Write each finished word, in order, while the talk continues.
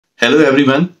Hello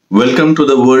everyone, welcome to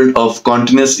the world of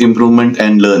continuous improvement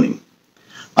and learning.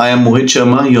 I am Mohit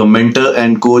Sharma, your mentor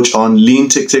and coach on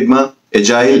Lean Six Sigma,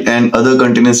 Agile and other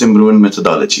continuous improvement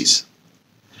methodologies.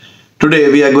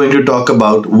 Today we are going to talk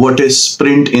about what is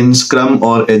sprint in Scrum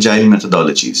or Agile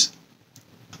methodologies.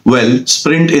 Well,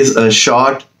 sprint is a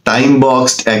short,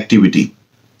 time-boxed activity.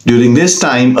 During this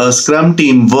time, a Scrum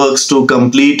team works to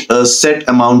complete a set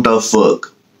amount of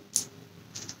work.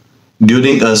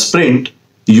 During a sprint,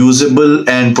 usable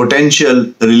and potential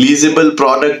releasable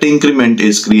product increment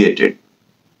is created.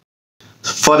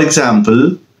 For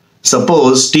example,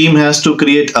 suppose team has to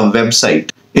create a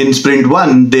website. In sprint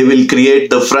 1, they will create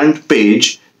the front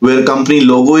page where company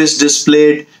logo is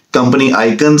displayed, company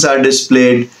icons are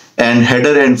displayed, and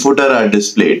header and footer are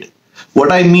displayed.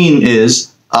 What I mean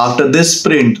is, after this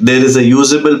sprint, there is a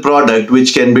usable product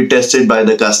which can be tested by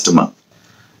the customer.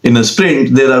 In a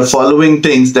sprint, there are following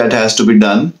things that has to be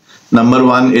done. Number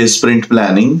 1 is sprint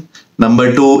planning.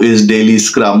 Number 2 is daily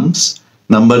scrums.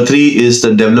 Number 3 is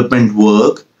the development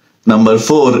work. Number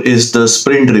 4 is the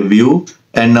sprint review.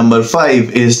 And number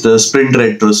 5 is the sprint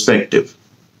retrospective.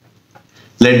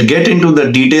 Let's get into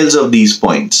the details of these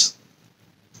points.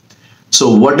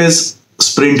 So what is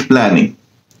sprint planning?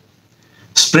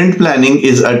 Sprint planning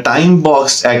is a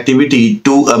time-boxed activity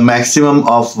to a maximum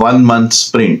of 1 month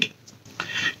sprint.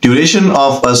 Duration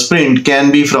of a sprint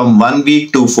can be from 1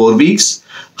 week to 4 weeks.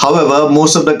 However,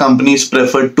 most of the companies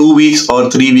prefer 2 weeks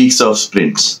or 3 weeks of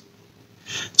sprints.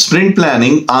 Sprint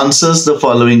planning answers the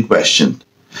following question.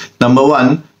 Number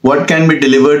 1, what can be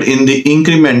delivered in the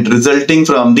increment resulting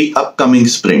from the upcoming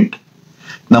sprint?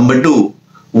 Number 2,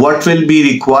 what will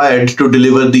be required to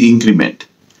deliver the increment?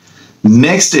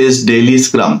 Next is daily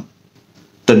scrum.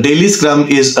 The daily scrum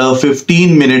is a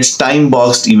 15 minutes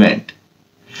time-boxed event.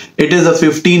 It is a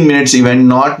 15 minutes event,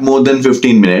 not more than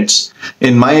 15 minutes.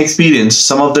 In my experience,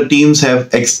 some of the teams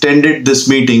have extended this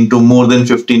meeting to more than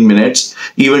 15 minutes,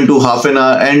 even to half an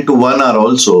hour and to 1 hour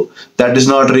also. That is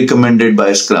not recommended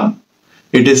by Scrum.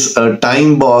 It is a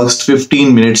time-boxed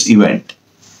 15 minutes event.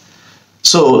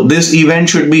 So this event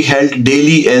should be held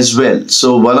daily as well.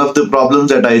 So one of the problems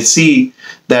that I see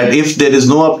that if there is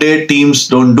no update, teams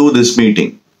don't do this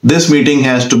meeting. This meeting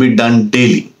has to be done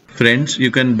daily. Friends, you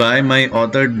can buy my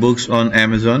authored books on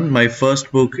Amazon. My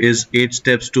first book is 8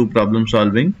 Steps to Problem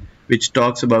Solving, which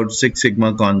talks about Six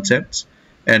Sigma concepts.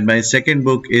 And my second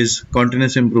book is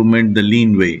Continuous Improvement the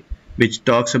Lean Way, which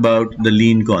talks about the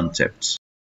lean concepts.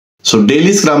 So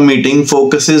daily Scrum meeting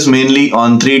focuses mainly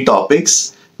on 3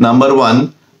 topics. Number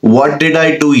 1, what did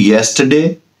I do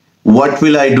yesterday? What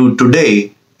will I do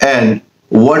today? And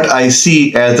what I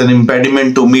see as an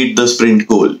impediment to meet the sprint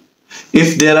goal.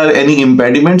 If there are any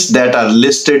impediments that are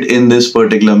listed in this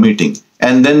particular meeting,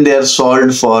 and then they are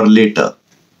solved for later.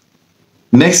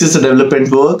 Next is the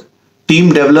development work.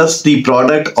 Team develops the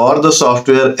product or the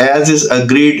software as is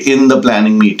agreed in the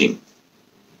planning meeting.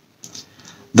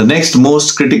 The next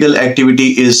most critical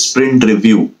activity is sprint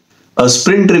review. A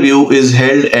sprint review is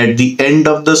held at the end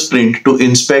of the sprint to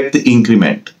inspect the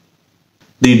increment.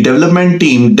 The development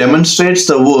team demonstrates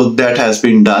the work that has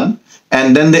been done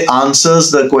and then they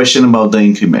answers the question about the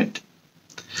increment.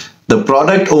 The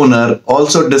product owner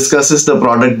also discusses the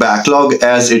product backlog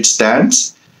as it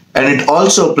stands, and it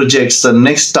also projects the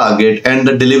next target and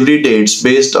the delivery dates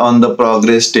based on the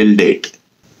progress till date.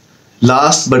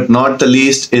 Last but not the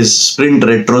least is sprint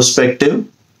retrospective.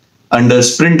 Under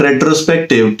sprint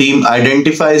retrospective, team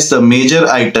identifies the major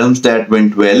items that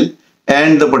went well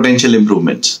and the potential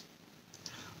improvements.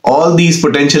 All these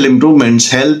potential improvements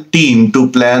help team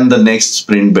to plan the next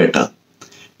sprint better.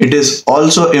 It is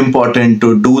also important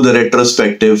to do the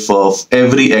retrospective of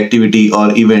every activity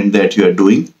or event that you are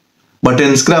doing. But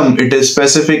in Scrum, it is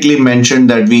specifically mentioned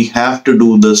that we have to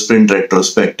do the sprint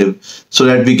retrospective so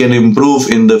that we can improve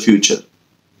in the future.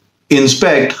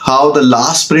 Inspect how the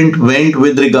last sprint went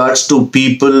with regards to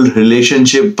people,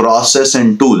 relationship, process,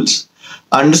 and tools.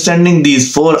 Understanding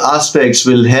these 4 aspects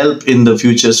will help in the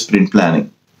future sprint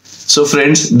planning. So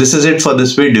friends, this is it for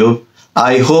this video.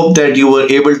 I hope that you were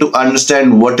able to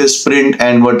understand what is sprint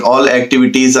and what all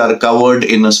activities are covered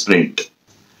in a sprint.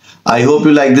 I hope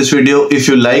you like this video. If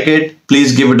you like it,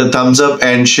 please give it a thumbs up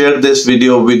and share this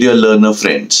video with your learner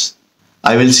friends.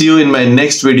 I will see you in my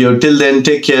next video. Till then,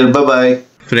 take care. Bye-bye.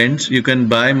 Friends, you can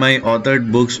buy my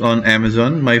authored books on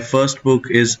Amazon. My first book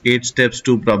is 8 Steps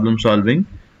to Problem Solving,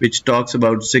 which talks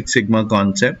about Six Sigma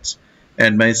concepts.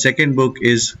 And my second book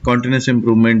is Continuous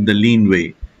Improvement the Lean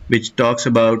Way, which talks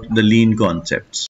about the lean concepts.